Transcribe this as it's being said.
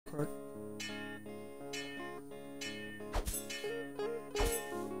quick.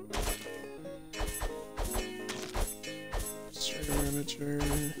 Stream manager.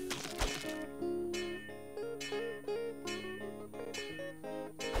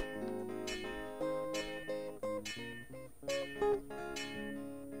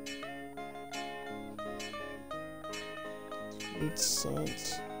 Makes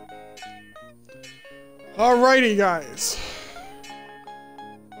sense. Alrighty, guys.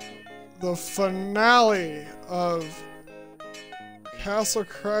 The finale of Castle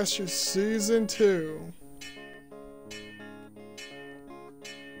Crashers Season 2.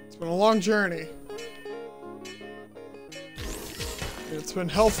 It's been a long journey. It's been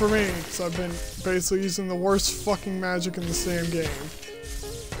hell for me, because I've been basically using the worst fucking magic in the same game.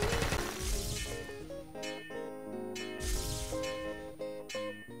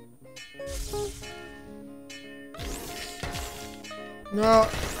 No.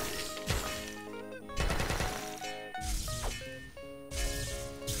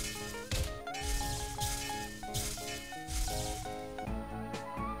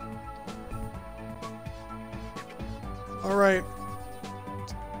 All right.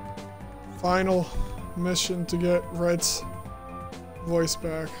 Final mission to get Red's voice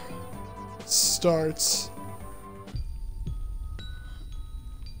back starts.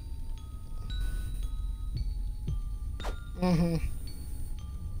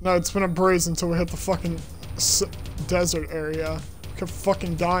 No, it's been a breeze until we hit the fucking desert area. We kept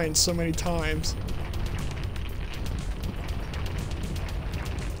fucking dying so many times.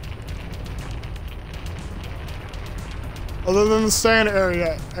 Other than the sand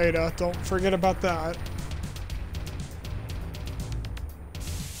area, Ada, don't forget about that.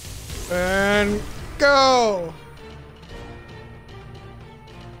 And go!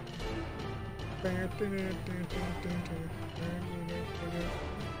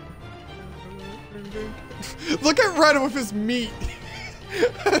 Look at Red with his meat.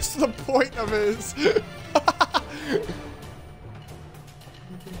 That's the point of his.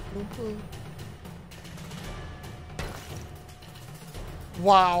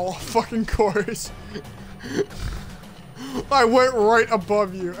 Wow, fucking course. I went right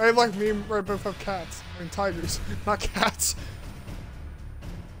above you. Hey, like me and Red both have cats. I mean tigers, not cats.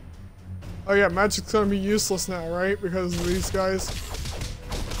 Oh yeah, magic's gonna be useless now, right? Because of these guys.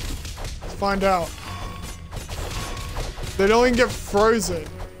 Let's find out. They don't even get frozen.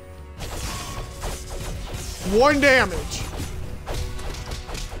 1 damage.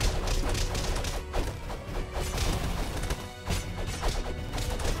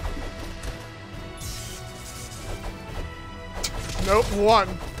 Nope, 1.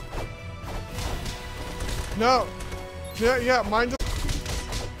 No. Yeah, mine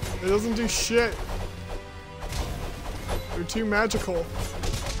doesn't. It doesn't do shit. They're too magical.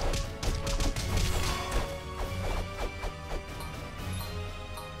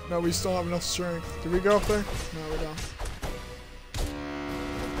 No, we still have enough strength. Did we go up there? No, we don't.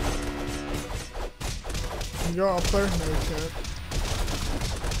 Can you go up there? No, we can't.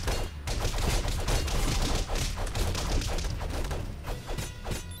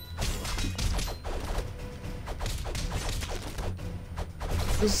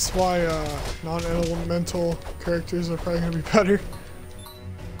 This is why non-elemental characters are probably gonna be better.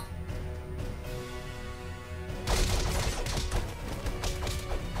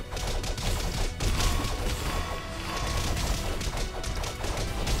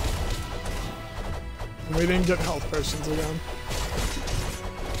 We didn't get health potions again.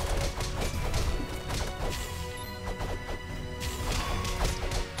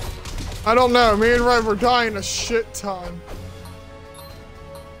 I don't know, me and Red were dying a shit ton.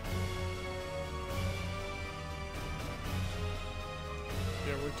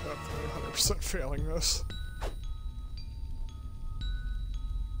 Yeah, we're definitely 100% failing this.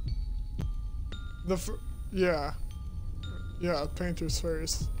 Yeah. Yeah, painters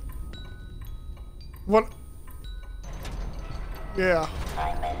first. What? Yeah.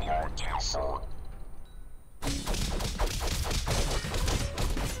 I'm in your castle.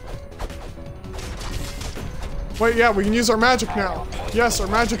 Wait, yeah, we can use our magic now. Yes, our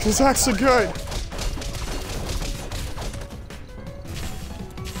magic is actually good.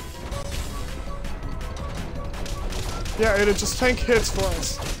 Yeah, it'll just tank hits for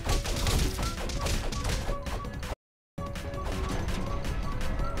us.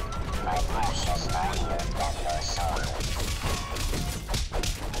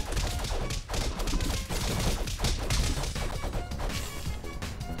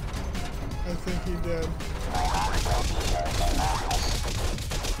 I think he did.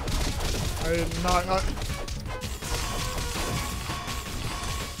 I did not.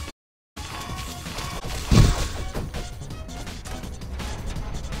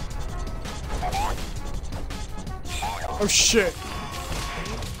 Oh shit.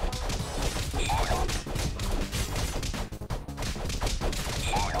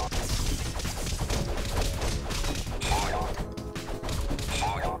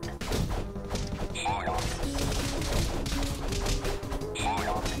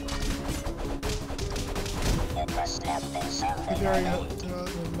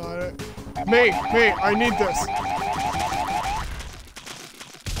 Me, I need this.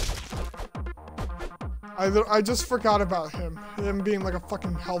 I just forgot about him. Him being like a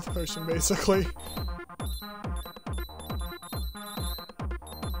fucking health potion, basically.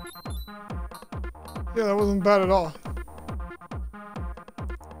 Yeah, that wasn't bad at all.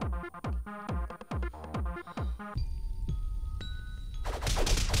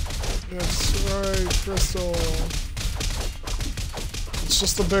 That's right, Crystal. It's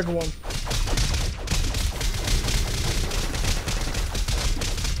just a big one.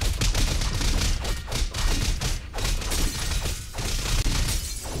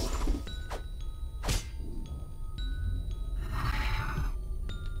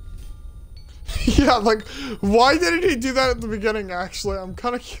 Yeah, like, why didn't he do that at the beginning, actually? I'm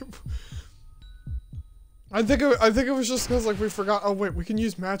kind of cute. I think it was just because, like, we forgot. Oh, wait, we can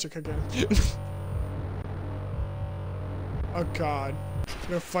use magic again. Oh, God. I'm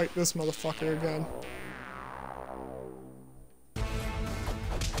gonna fight this motherfucker again.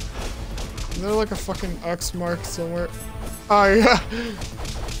 Is there, like, a fucking X mark somewhere? Oh, yeah.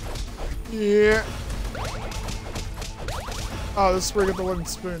 Yeah. Oh, this is where we get the wooden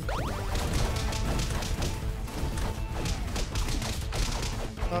spoon.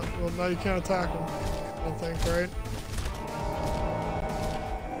 Well, now you can't attack him, I don't think, right?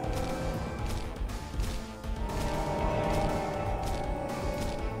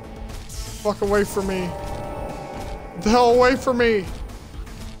 Fuck away from me. Get the hell away from me!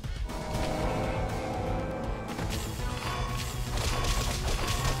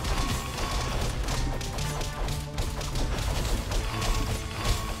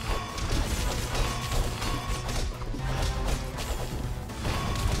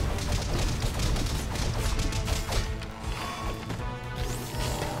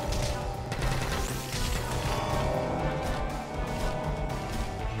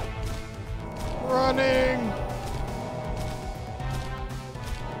 Running!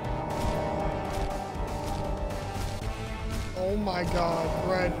 Oh my god,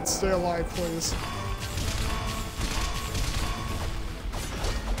 Red, stay alive, please.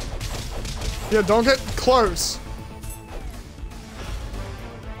 Yeah, don't get close.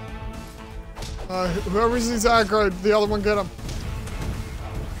 Whoever's these aggro, the other one get him.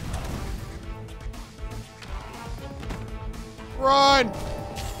 Run!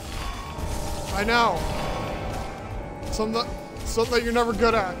 I know. Something that you're never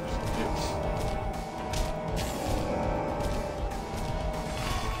good at.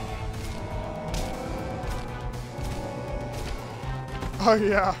 Oh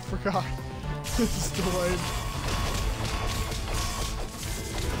yeah, I forgot. It's delayed.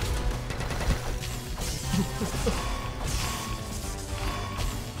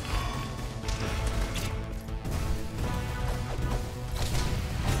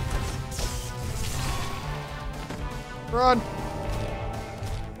 Run!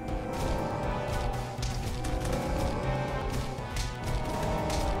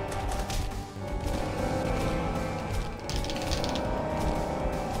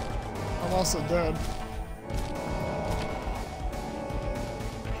 I'm also dead.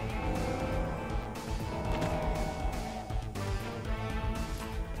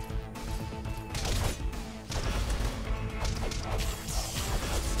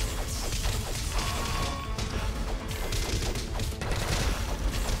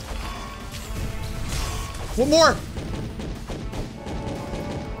 One more!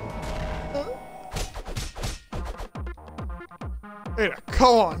 Ada,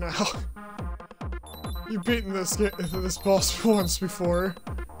 come on now. You've beaten this boss once before.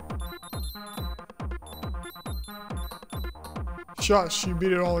 Shush, you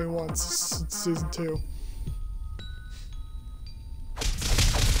beat it only once. It's season 2.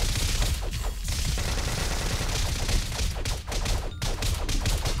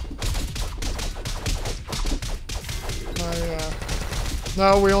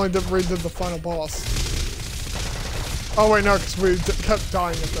 No, we only redid the final boss. Oh wait, no, because we kept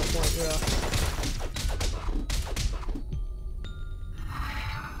dying at that point, yeah.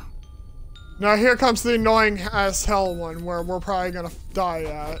 Now here comes the annoying as hell one, where we're probably gonna die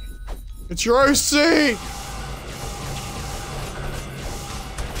at. It's your OC!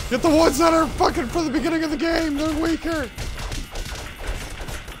 Get the ones that are fucking from the beginning of the game, they're weaker!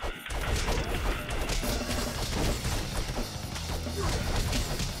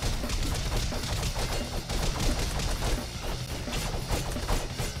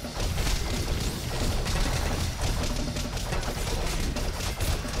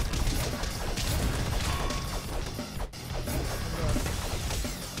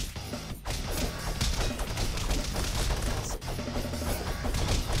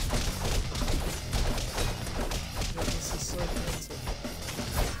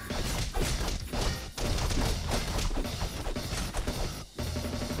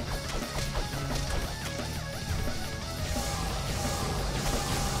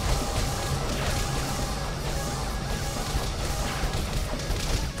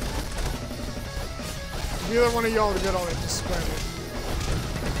 either one of y'all to get on it, just spam it.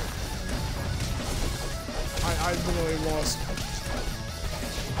 I literally lost.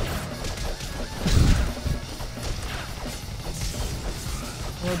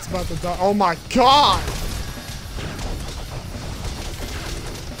 Oh, it's about to die. Oh my god!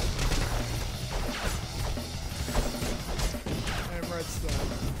 And Red's dead.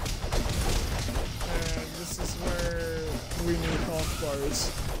 And this is where we need health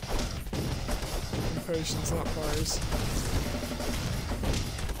bars. And potions, not bars.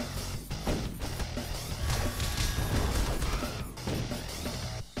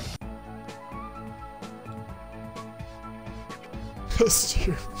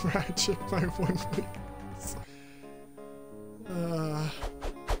 Steer Ratchet by 1 week.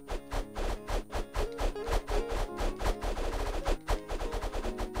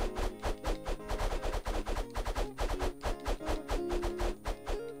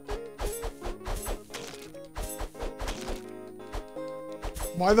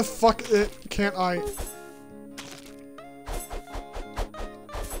 Why the fuck can't I?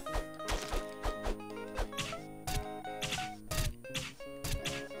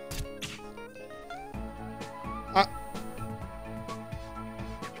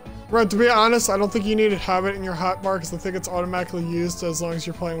 Red, to be honest, I don't think you need to have it in your hotbar because I think it's automatically used as long as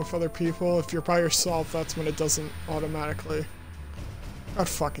you're playing with other people. If you're by yourself, that's when it doesn't automatically. God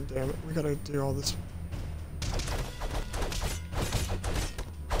fucking damn it. We gotta do all this.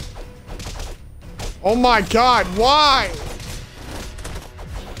 Oh my god, why?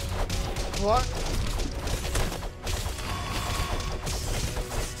 What?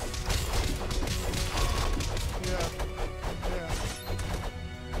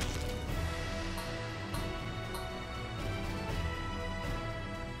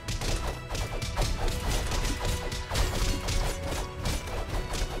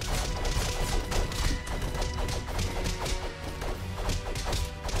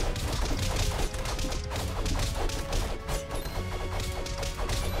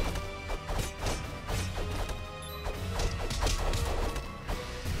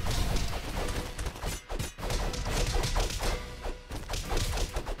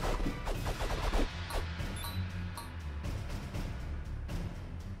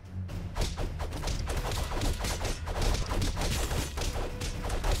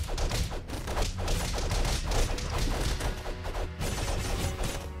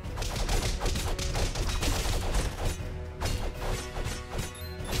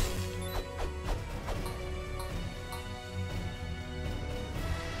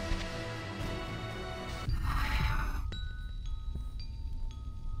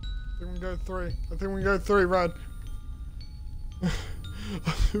 Go 3. I think we can go 3, Red.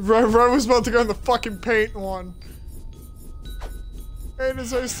 Red was about to go in the fucking paint one. It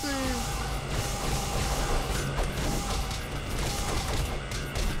is our Steve.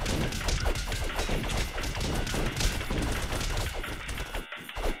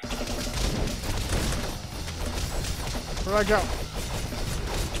 Where'd I go?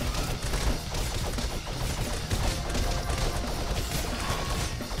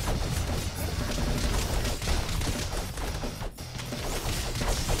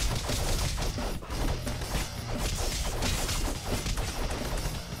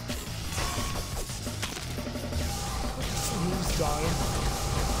 Dying.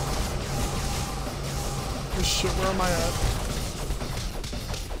 Oh shit, where am I at?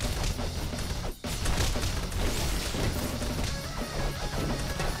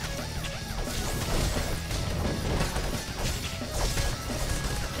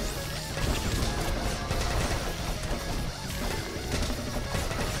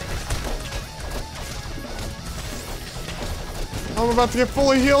 I'm about to get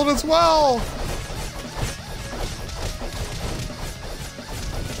fully healed as well!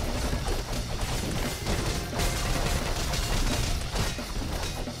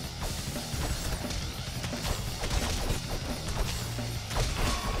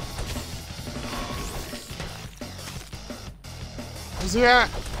 Where's he at?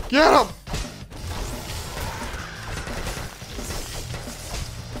 Get him!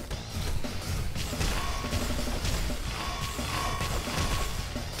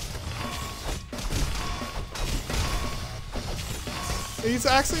 He's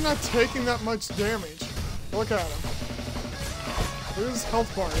actually not taking that much damage. Look at him. Look at his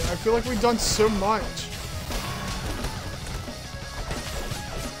health bar. I feel like we've done so much.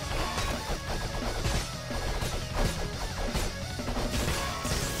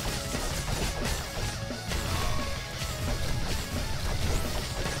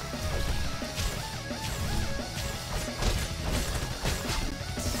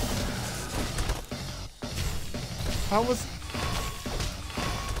 How was...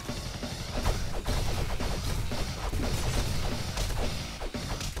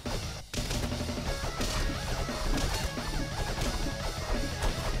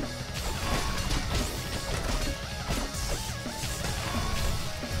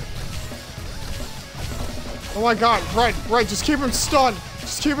 Oh my god, Red, just keep him stunned.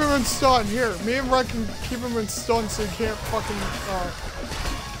 Just keep him in stun. Here, me and Red can keep him in stun so he can't fucking,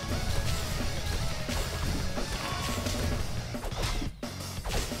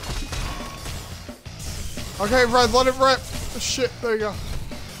 Okay, Red, let it rip. Oh, shit, there you go.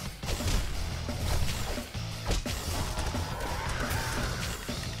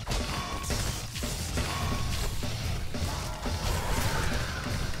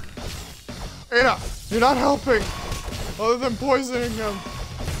 Ada, you're not helping. Other than poisoning him.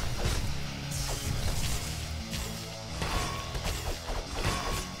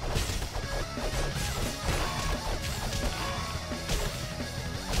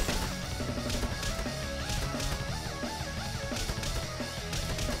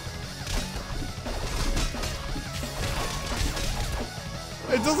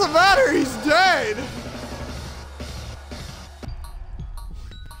 It doesn't matter, he's dead!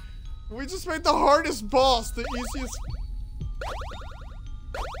 We just made the hardest boss, the easiest...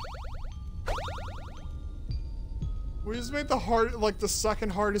 We just made the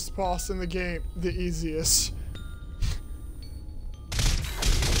second hardest boss in the game, the easiest.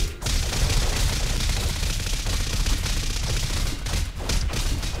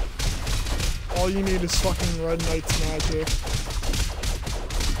 All you need is fucking Red Knight's magic.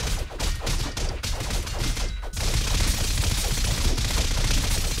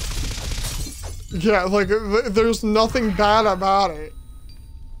 Yeah, like, there's nothing bad about it.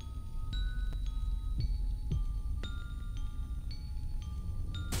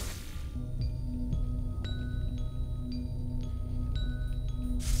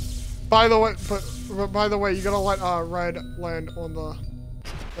 By the way, but by the way, you gotta let Red land on the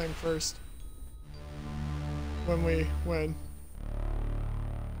thing first. When we win.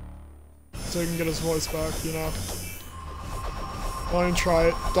 So he can get his voice back, you know? Don't even try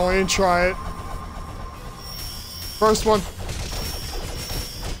it. Don't even try it. First one.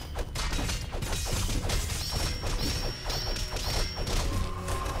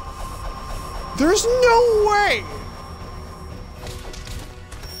 There's no way!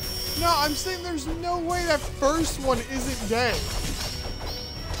 No, I'm saying there's no way that first one isn't dead.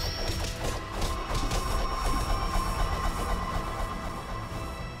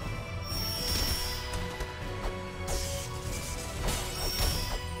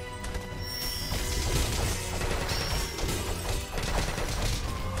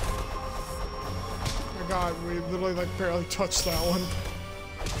 Oh my god, we literally like barely touched that one.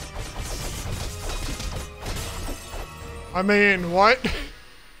 I mean, what?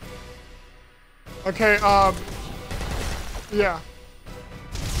 Okay, yeah.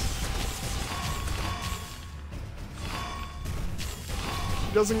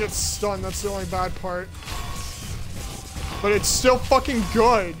 He doesn't get stunned, that's the only bad part. But it's still fucking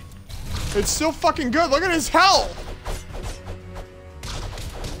good. It's still fucking good, look at his health!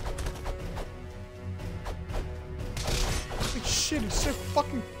 Holy shit, he's so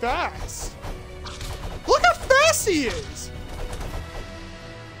fucking fast. Look how fast he is!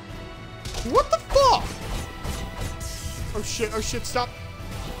 What the fuck? Oh shit, stop.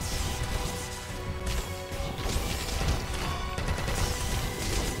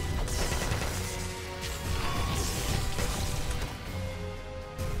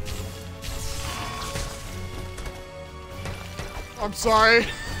 I'm sorry.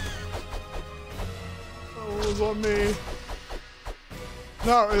 That was on me.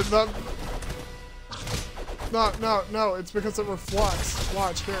 No, it's because it reflects.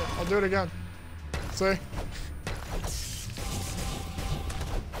 Watch, here, I'll do it again. See?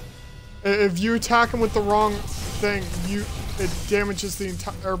 If you attack him with the wrong thing, it damages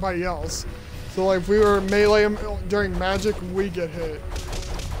everybody else. So like if we were melee him during magic, we get hit.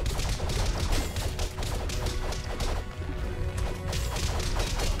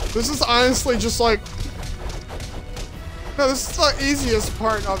 This is honestly just like... No, this is the easiest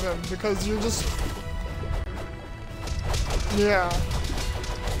part of him because you're just... Yeah.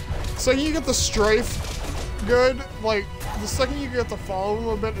 So you get the strafe good, like, the second you get to follow him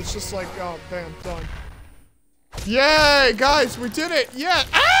a bit, it's just like, oh, bam, done. Yay, guys, we did it! Yeah!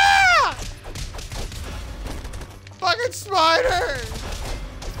 Ah! Fucking spider!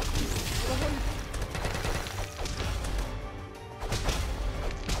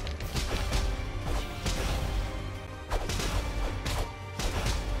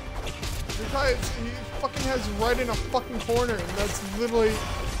 Because fucking has red in a fucking corner, and that's literally,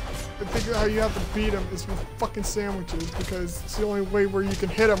 I think how you have to beat him is with fucking sandwiches, because it's the only way where you can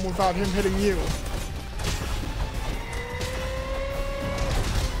hit him without him hitting you.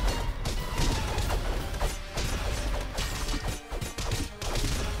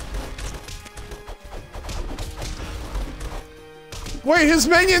 Wait, his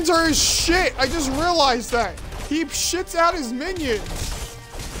minions are his shit! I just realized that! He shits out his minions!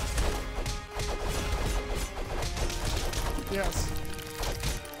 Yes.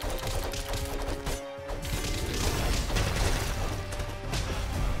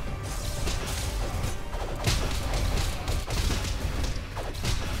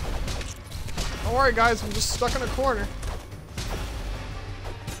 Don't worry guys, I'm just stuck in a corner.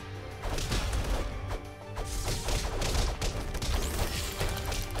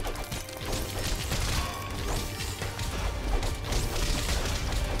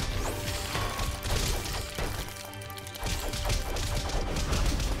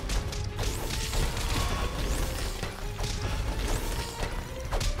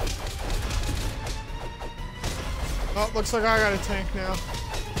 Oh, looks like I got a tank now.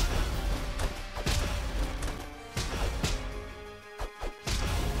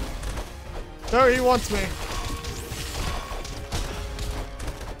 No, he wants me.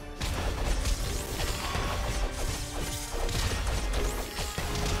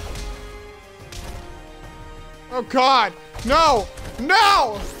 Oh God, no,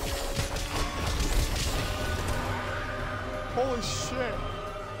 no! Holy shit.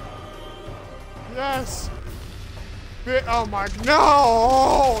 Yes. Oh my,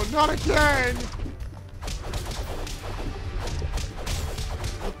 no, not again.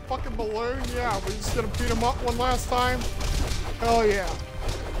 The fucking balloon, yeah, we're just gonna beat him up one last time. Hell yeah.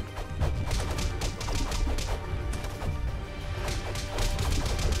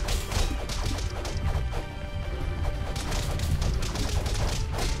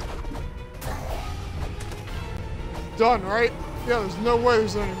 Done, right? Yeah, there's no way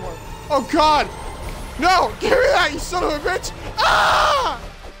there's any more. Oh God! No! Give me that, you son of a bitch! Ah!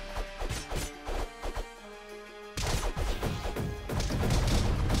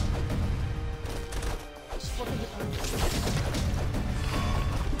 Just fucking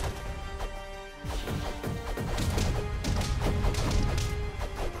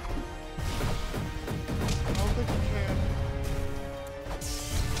I don't think you can.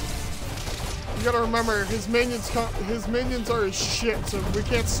 You gotta remember, his minions are his shit, so we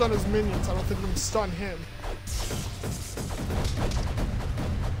can't stun his minions. I don't think we can stun him.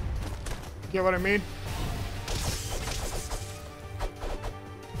 Get what I mean?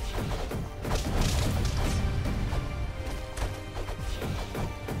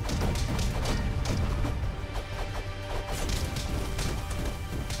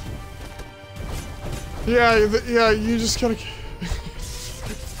 Yeah, you just gotta...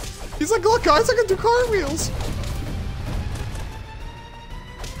 He's like, look guys, I can do cartwheels!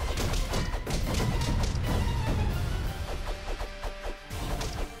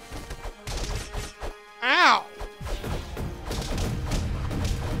 Ow!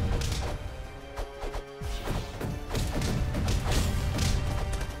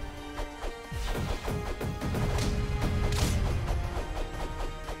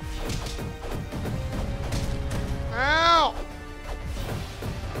 Ow!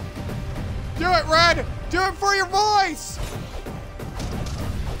 Do it, Red! Do it for your voice!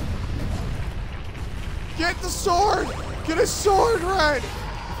 Get the sword! Get a sword, Red!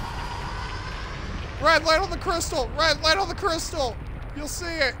 Red, land on the crystal! Red, land on the crystal! You'll see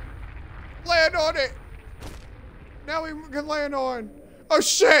it! Land on it! Now we can land on... Oh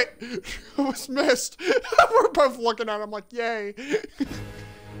shit! I was missed! We're both looking at him like, yay!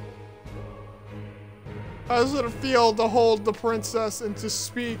 How does it feel to hold the princess and to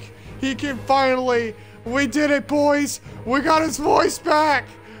speak? He can finally... We did it, boys! We got his voice back!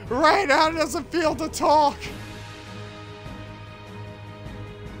 Right now it doesn't feel to talk!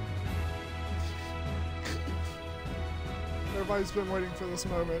 Everybody's been waiting for this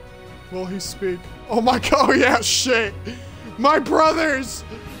moment. Will he speak? Oh my god, oh yeah, shit! My brothers!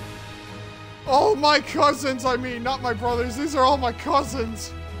 All my cousins, I mean, not my brothers. These are all my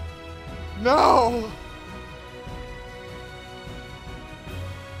cousins. No!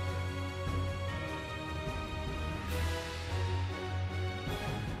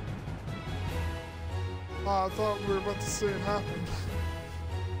 I thought we were about to see it happen.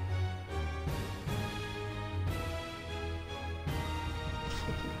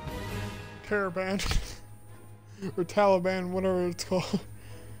 Caravan. Or Taliban, whatever it's called.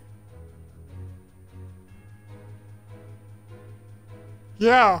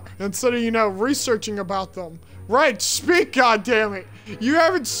 Yeah, instead of, you know, researching about them. Right, speak, goddammit! You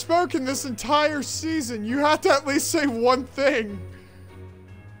haven't spoken this entire season. You have to at least say one thing.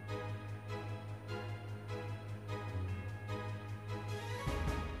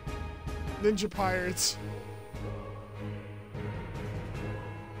 Ninja Pirates.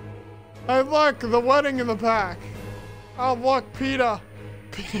 Hey, look, the wedding in the back. Oh, look, PETA.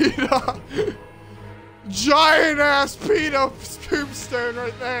 PETA. Giant ass PETA tombstone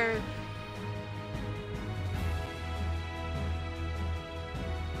right there.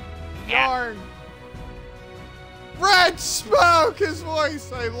 Yarn. Red smoke, his voice.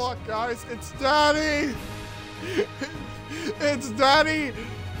 Hey, look, guys, it's Daddy. It's Daddy.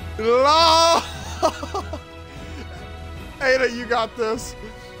 No. Ada, you got this.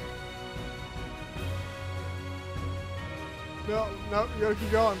 No, no, you gotta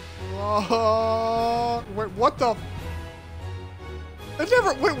keep going. Wait, what the? It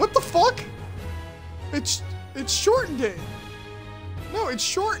never. Wait, what the fuck? It's shortened it. No, it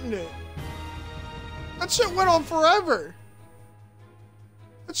shortened it. That shit went on forever.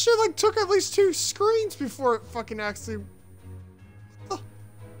 That shit like took at least 2 screens before it fucking actually. What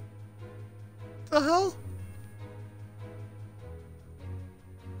the hell?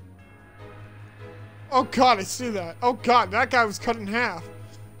 Oh god, I see that. Oh god, that guy was cut in half.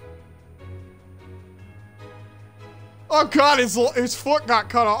 Oh god, his foot got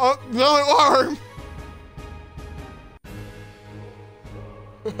cut off. Oh, another arm.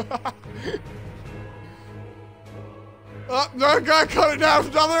 Oh, another guy cut it off.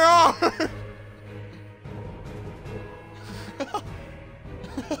 Another arm.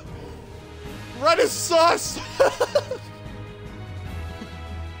 Red is sus.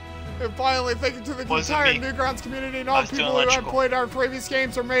 And finally, thank you to the entire Newgrounds community and all the people who have played our previous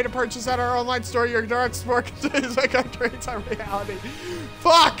games or made a purchase at our online store. Your direct support continues to make our dreams our reality.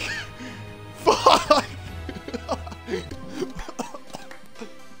 Fuck! Fuck!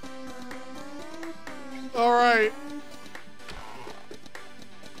 Alright.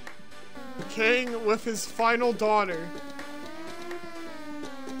 The king with his final daughter.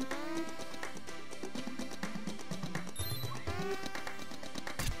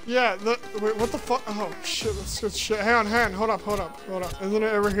 Yeah, wait, what the fuck? Oh, shit, that's good shit. Hang on, hold up. Isn't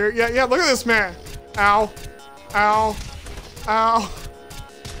it over here? Yeah, look at this man. Ow. Ow. Ow.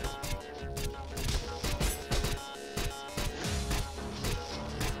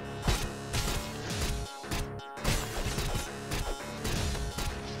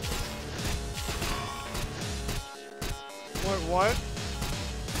 Wait, what?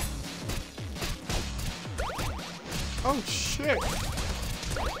 Oh, shit.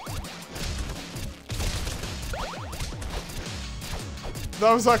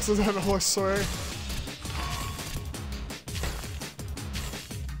 That was accidental, I swear.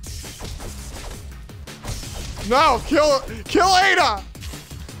 No, kill Ada!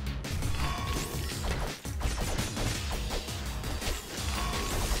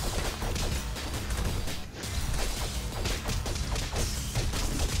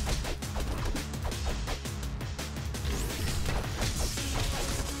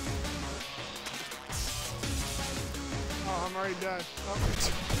 Oh, I'm already dead. Oh.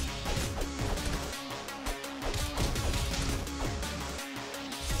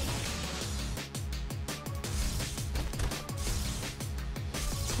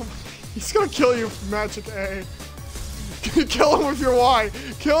 He's gonna kill you with magic A. Kill him with your Y.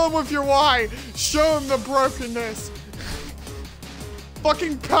 Kill him with your Y. Show him the brokenness.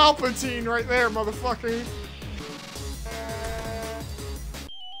 Fucking Palpatine right there, motherfucker.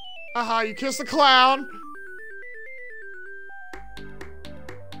 Aha, you kiss the clown.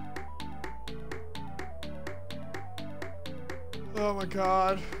 Oh my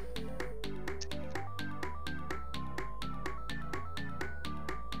god.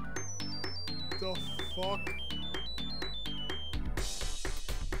 The fuck?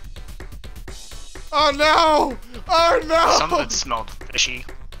 Oh no! Oh no! Something smelled fishy.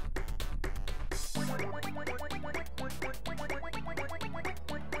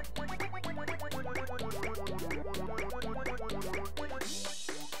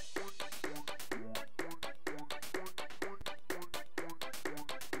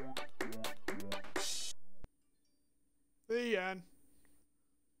 The end.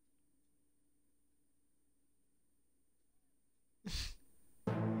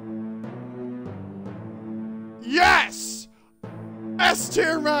 Yes! S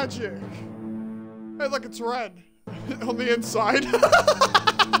tier magic! Hey, look, it's red. On the inside.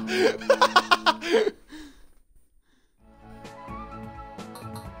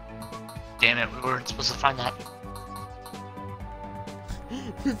 Damn it, we weren't supposed to find that.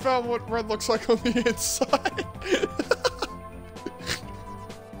 We found what red looks like on the inside.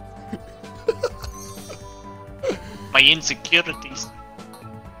 My insecurities.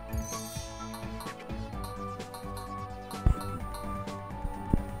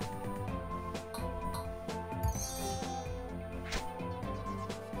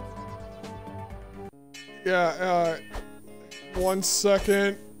 Yeah, 1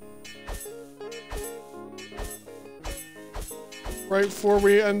 second. Right before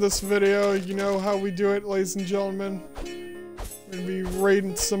we end this video, you know how we do it, ladies and gentlemen. We're gonna be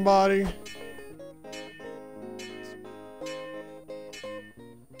raiding somebody.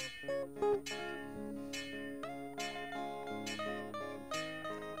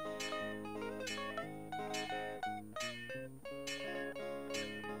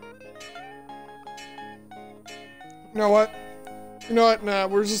 You know what? You know what? Nah,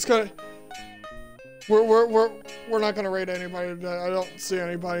 we're just gonna. We're not gonna raid anybody today. I don't see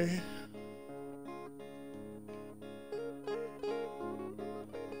anybody.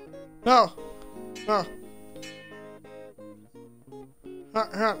 No. No. No,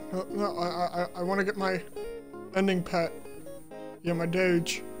 I want to get my ending pet. Yeah, my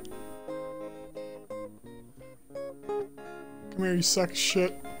doge. Come here, you sack of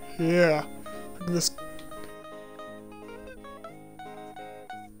shit. Yeah. Look at this.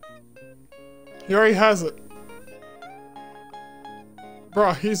 He already has it.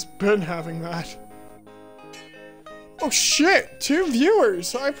 Bro, he's been having that. Oh shit! 2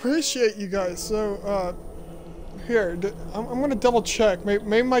 viewers! I appreciate you guys. So, here, I'm gonna double check.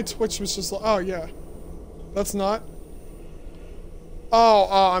 Maybe my Twitch was just like, oh yeah. That's not? Oh,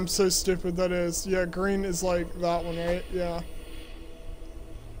 I'm so stupid, that is. Yeah, green is like that one, right? Yeah.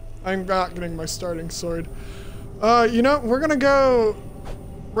 I'm not getting my starting sword. You know, we're gonna go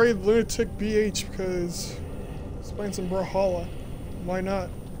raid Lunatic BH because he's playing some Brawlhalla. Why not?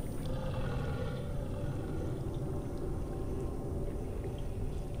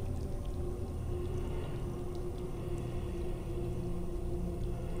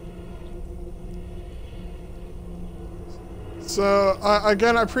 So,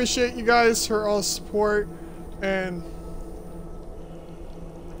 again, I appreciate you guys for all the support, and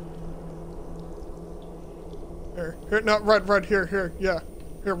here, no, red, here, yeah.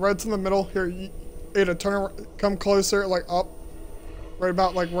 Here, red's in the middle. Here, Ada, turn around, come closer, like up. Right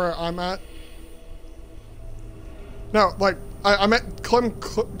about like where I'm at. No, like, I meant come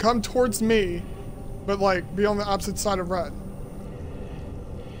towards me, but like be on the opposite side of red.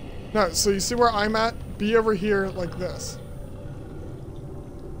 No, so you see where I'm at? Be over here like this.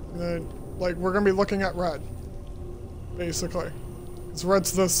 And then, like, we're gonna be looking at red. Basically. Because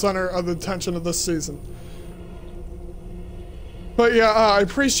red's the center of the attention of this season. But yeah, I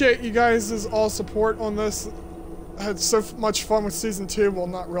appreciate you guys' all support on this. I had so much fun with season 2. Well,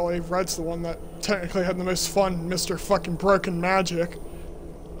 not really. Red's the one that technically had the most fun, Mr. fucking Broken Magic.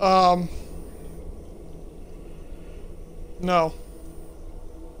 No.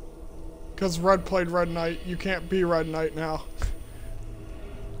 Because Red played Red Knight. You can't be Red Knight now.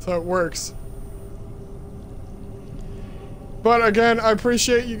 So it works. But again, I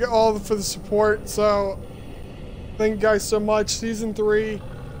appreciate you all for the support. So, thank you guys so much. Season 3.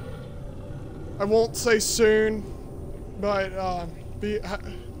 I won't say soon. But, but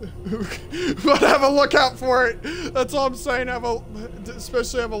have a lookout for it. That's all I'm saying.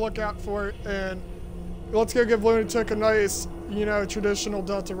 Especially have a lookout for it. And let's go give Lunatic a nice, you know, traditional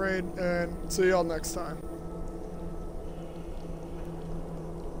Delta raid. And see y'all next time.